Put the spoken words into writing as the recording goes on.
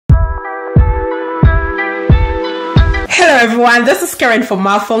Hello everyone, this is Karen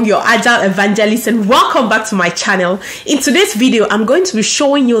Fomafung, your Agile Evangelist, and welcome back to my channel. In today's video, I'm going to be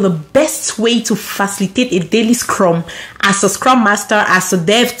showing you the best way to facilitate a daily Scrum as a Scrum Master, as a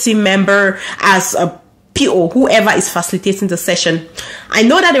dev team member, as a PO, whoever is facilitating the session. I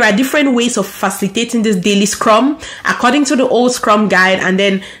know that there are different ways of facilitating this daily Scrum according to the old Scrum guide and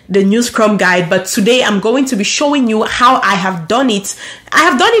then the new Scrum guide, but today I'm going to be showing you how I have done it. I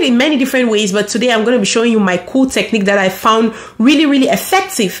have done it in many different ways, but today I'm going to be showing you my cool technique that I found really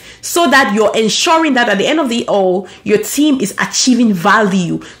effective, so that you're ensuring that at the end of the all, your team is achieving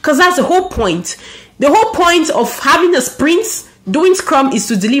value, because that's the whole point. The whole point of having a sprint doing Scrum is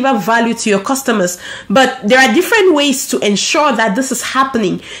to deliver value to your customers, but there are different ways to ensure that this is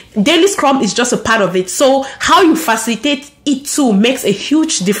happening. Daily Scrum is just a part of it, so how you facilitate it too makes a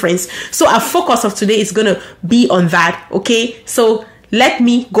huge difference. So our focus of today is going to be on that. Okay, so let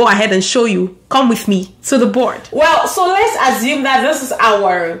me go ahead and show you. Come with me to the board. Well, so let's assume that this is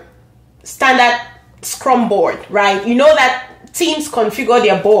our standard Scrum board, right? You know that teams configure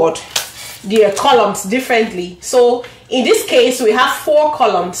their board, their columns differently. So in this case, we have 4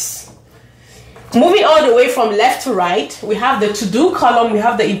 columns. Moving all the way from left to right, we have the to-do column, we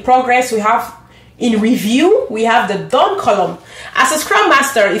have the in progress, we have in review, we have the done column. As a Scrum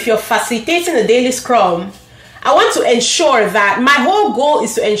Master, if you're facilitating a daily Scrum, I want to ensure that my whole goal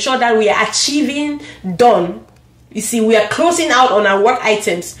is to ensure that we are achieving done. You see, we are closing out on our work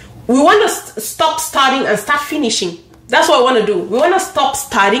items. We want to stop starting and start finishing. That's what I want to do. We want to stop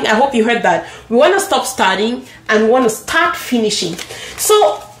starting. I hope you heard that. We want to stop starting and we want to start finishing.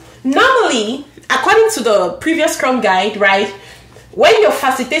 So normally, according to the previous Scrum guide, right, when you're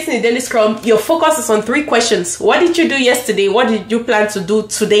facilitating a daily Scrum, your focus is on 3 questions. What did you do yesterday? What did you plan to do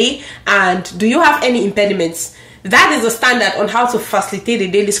today? And do you have any impediments? That is the standard on how to facilitate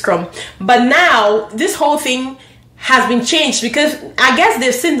a daily Scrum. But now, this whole thing has been changed because I guess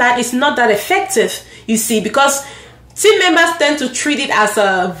they've seen that it's not that effective, you see, because team members tend to treat it as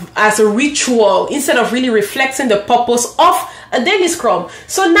a ritual instead of really reflecting the purpose of a daily Scrum.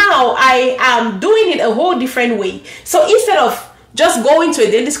 So now I am doing it a whole different way. So instead of just going to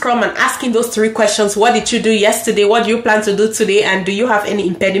a daily Scrum and asking those 3 questions, what did you do yesterday? What do you plan to do today? And do you have any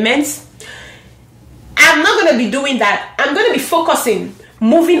impediments? I'm not going to be doing that. I'm going to be focusing,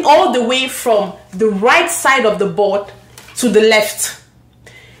 moving all the way from the right side of the board to the left.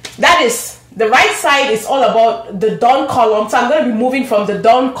 That is, the right side is all about the done column. So I'm going to be moving from the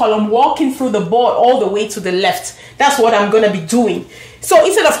done column, walking through the board all the way to the left. That's what I'm going to be doing. So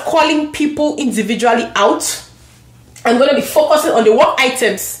instead of calling people individually out, I'm going to be focusing on the work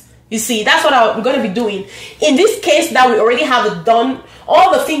items. You see, that's what I'm going to be doing. In this case that we already have it done,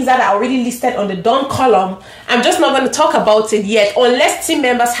 all the things that are already listed on the done column, I'm just not going to talk about it yet unless team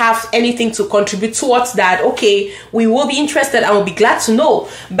members have anything to contribute towards that. Okay, we will be interested and we'll be glad to know.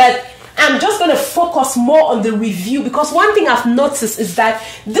 But I'm just going to focus more on the review, because one thing I've noticed is that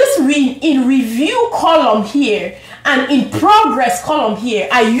this in review column here and in progress column here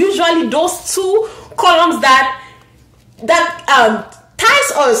are usually those 2 columns that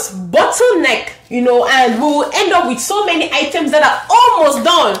ties us bottleneck, you know, and we will end up with so many items that are almost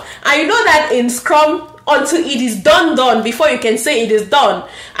done. And you know that in Scrum, until it is done before you can say it is done.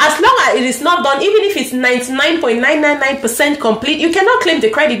 As long as it is not done, even if it's 99.999% complete, you cannot claim the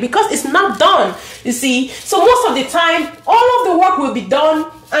credit because it's not done, you see. So most of the time, all of the work will be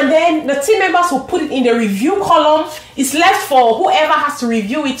done, and then the team members will put it in the review column. It's left for whoever has to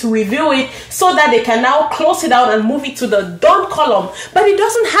review it so that they can now close it out and move it to the done column. But it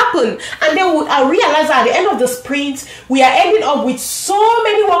doesn't happen. And then I realize that at the end of the sprint, we are ending up with so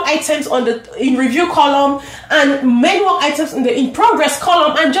many work items on the in review column and many work items in the in progress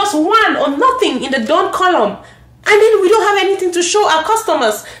column and just 1 or nothing in the done column. And then we don't have anything to show our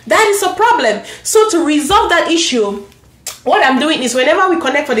customers. That is a problem. So to resolve that issue, what I'm doing is whenever we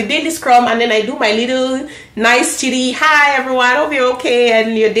connect for the daily Scrum and then I do my little nice chitty, hi everyone, hope you're okay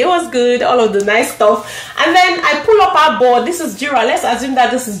and your day was good, all of the nice stuff, and then I pull up our board. This is Jira. Let's assume that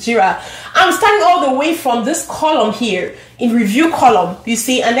this is Jira. I'm starting all the way from this column here, in review column, you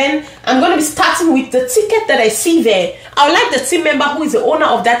see, and then I'm going to be starting with the ticket that I see there. I would like the team member who is the owner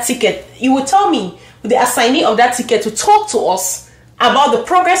of that ticket, he will tell me, the assignee of that ticket, to talk to us about the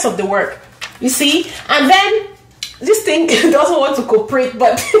progress of the work, you see. And then this thing doesn't want to cooperate,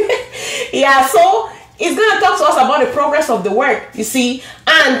 but yeah, so it's going to talk to us about the progress of the work, you see,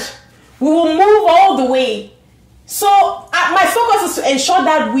 and we will move all the way. So I my focus is to ensure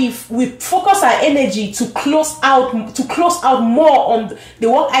that we focus our energy to close out more on the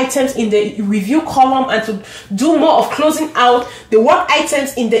work items in the review column, and to do more of closing out the work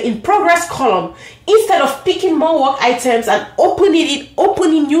items in the in progress column, instead of picking more work items and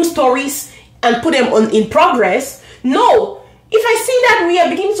opening new stories and put them on in progress. No. If I see that we are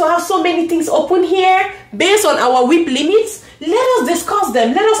beginning to have so many things open here based on our WIP limits, let us discuss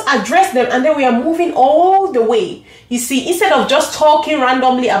them, let us address them, and then we are moving all the way. You see, instead of just talking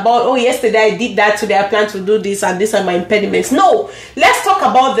randomly about, oh, yesterday I did that, today I plan to do this, and these are my impediments. No, let's talk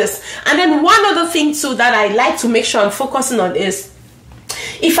about this. And then one other thing too that I like to make sure I'm focusing on is,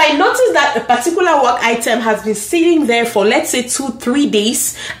 if I notice that a particular work item has been sitting there for, let's say, 2-3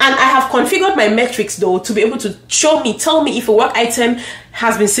 days, and I have configured my metrics though to be able to tell me if a work item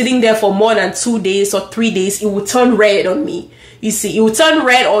has been sitting there for more than 2 days or 3 days, it will turn red on me. You see, it will turn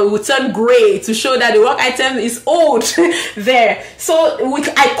red or it will turn gray to show that the work item is old there. So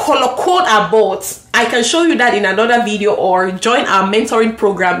I color code our boards. I can show you that in another video, or join our mentoring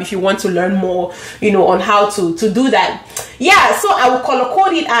program if you want to learn more, on how to do that. Yeah, so I will color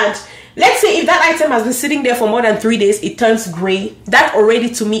code it, and let's say if that item has been sitting there for more than 3 days, it turns gray. That already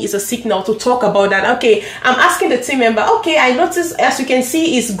to me is a signal to talk about that. Okay, I'm asking the team member, okay, I noticed, as you can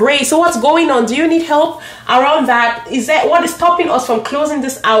see, it's gray. So what's going on? Do you need help around that? Is that what is stopping us from closing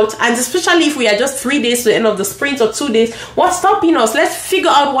this out? And especially if we are just 3 days to the end of the sprint or 2 days, what's stopping us? Let's figure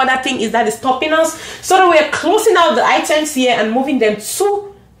out what that thing is that is stopping us, so that we are closing out the items here and moving them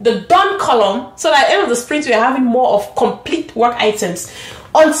to the done column, so that at the end of the sprint we are having more of complete work items.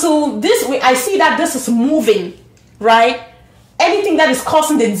 Until this, I see that this is moving, right? Anything that is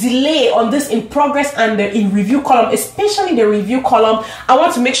causing the delay on this in progress and the in review column, especially the review column, I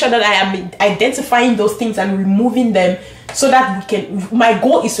want to make sure that I am identifying those things and removing them, so that we can, my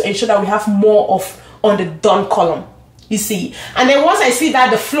goal is to ensure that we have more of on the done column, you see. And then once I see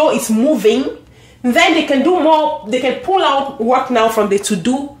that the flow is moving, then they can do more, they can pull out work now from the to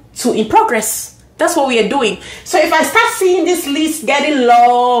do to in progress. That's what we are doing. So if I start seeing this list getting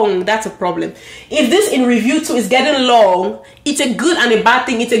long, that's a problem. If this in review too is getting long, it's a good and a bad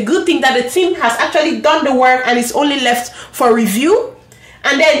thing. It's a good thing that the team has actually done the work and it's only left for review.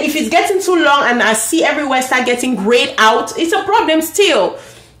 And then if it's getting too long and I see everywhere start getting grayed out, it's a problem still.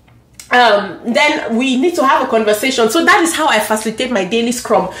 Then we need to have a conversation. So that is how I facilitate my daily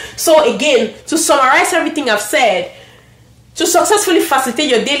Scrum. So again, to summarize everything I've said, to successfully facilitate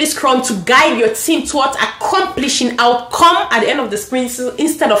your daily Scrum, to guide your team towards accomplishing outcome at the end of the sprint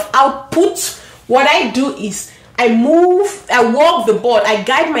instead of output, what I do is I walk the board. I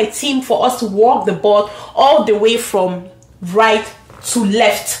guide my team for us to walk the board all the way from right to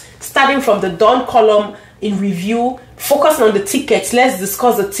left, starting from the done column in review, focusing on the tickets. Let's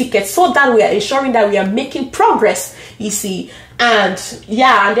discuss the tickets, so that we are ensuring that we are making progress, you see. And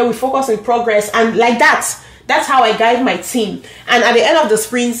yeah, and then we focus on progress, and like that. That's how I guide my team. And at the end of the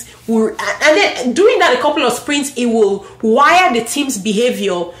sprints, and then doing that a couple of sprints, it will wire the team's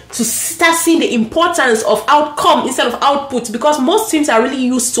behavior to start seeing the importance of outcome instead of output, because most teams are really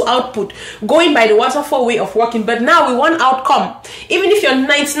used to output, going by the waterfall way of working. But now we want outcome. Even if you're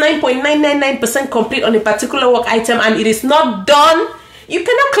 99.999% complete on a particular work item and it is not done, you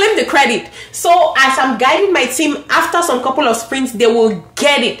cannot claim the credit. So as I'm guiding my team, after some couple of sprints, they will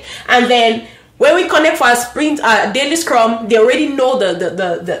get it. And then when we connect for a sprint, daily Scrum, they already know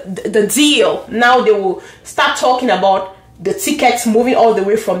the deal. Now they will start talking about the tickets moving all the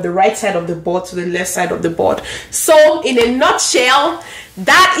way from the right side of the board to the left side of the board. So in a nutshell,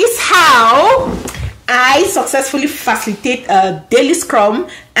 that is how I successfully facilitate a daily Scrum,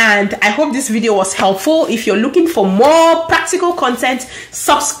 and I hope this video was helpful. If you're looking for more practical content,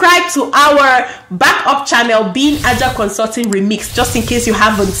 subscribe to our backup channel, Being Agile Consulting Remix, just in case you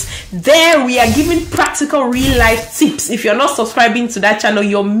haven't. There we are giving practical real life tips. If you're not subscribing to that channel,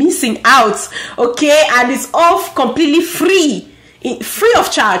 you're missing out, okay? And it's all completely free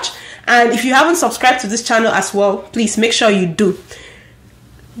of charge. And if you haven't subscribed to this channel as well, please make sure you do.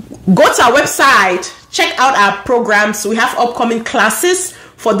 Go to our website, check out our programs. We have upcoming classes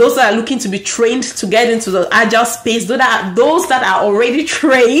for those that are looking to be trained to get into the agile space, those that are already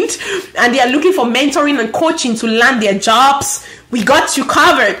trained and they are looking for mentoring and coaching to land their jobs. We got you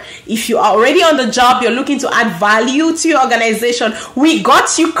covered. If you are already on the job, you're looking to add value to your organization, we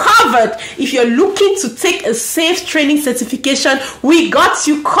got you covered. If you're looking to take a safe training certification, we got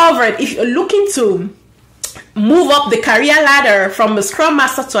you covered. If you're looking to move up the career ladder from a Scrum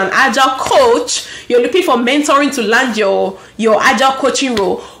Master to an Agile Coach, you're looking for mentoring to land your Agile coaching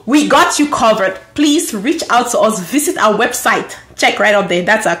role, we got you covered. Please reach out to us, visit our website, check right up there.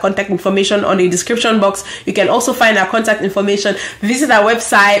 That's our contact information on the description box. You can also find our contact information, visit our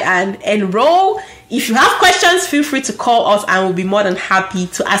website and enroll. If you have questions, feel free to call us and we'll be more than happy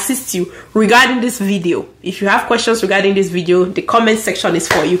to assist you regarding this video. If you have questions regarding this video, the comment section is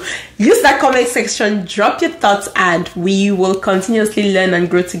for you. Use that comment section, drop your thoughts, and we will continuously learn and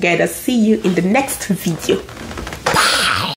grow together. See you in the next video.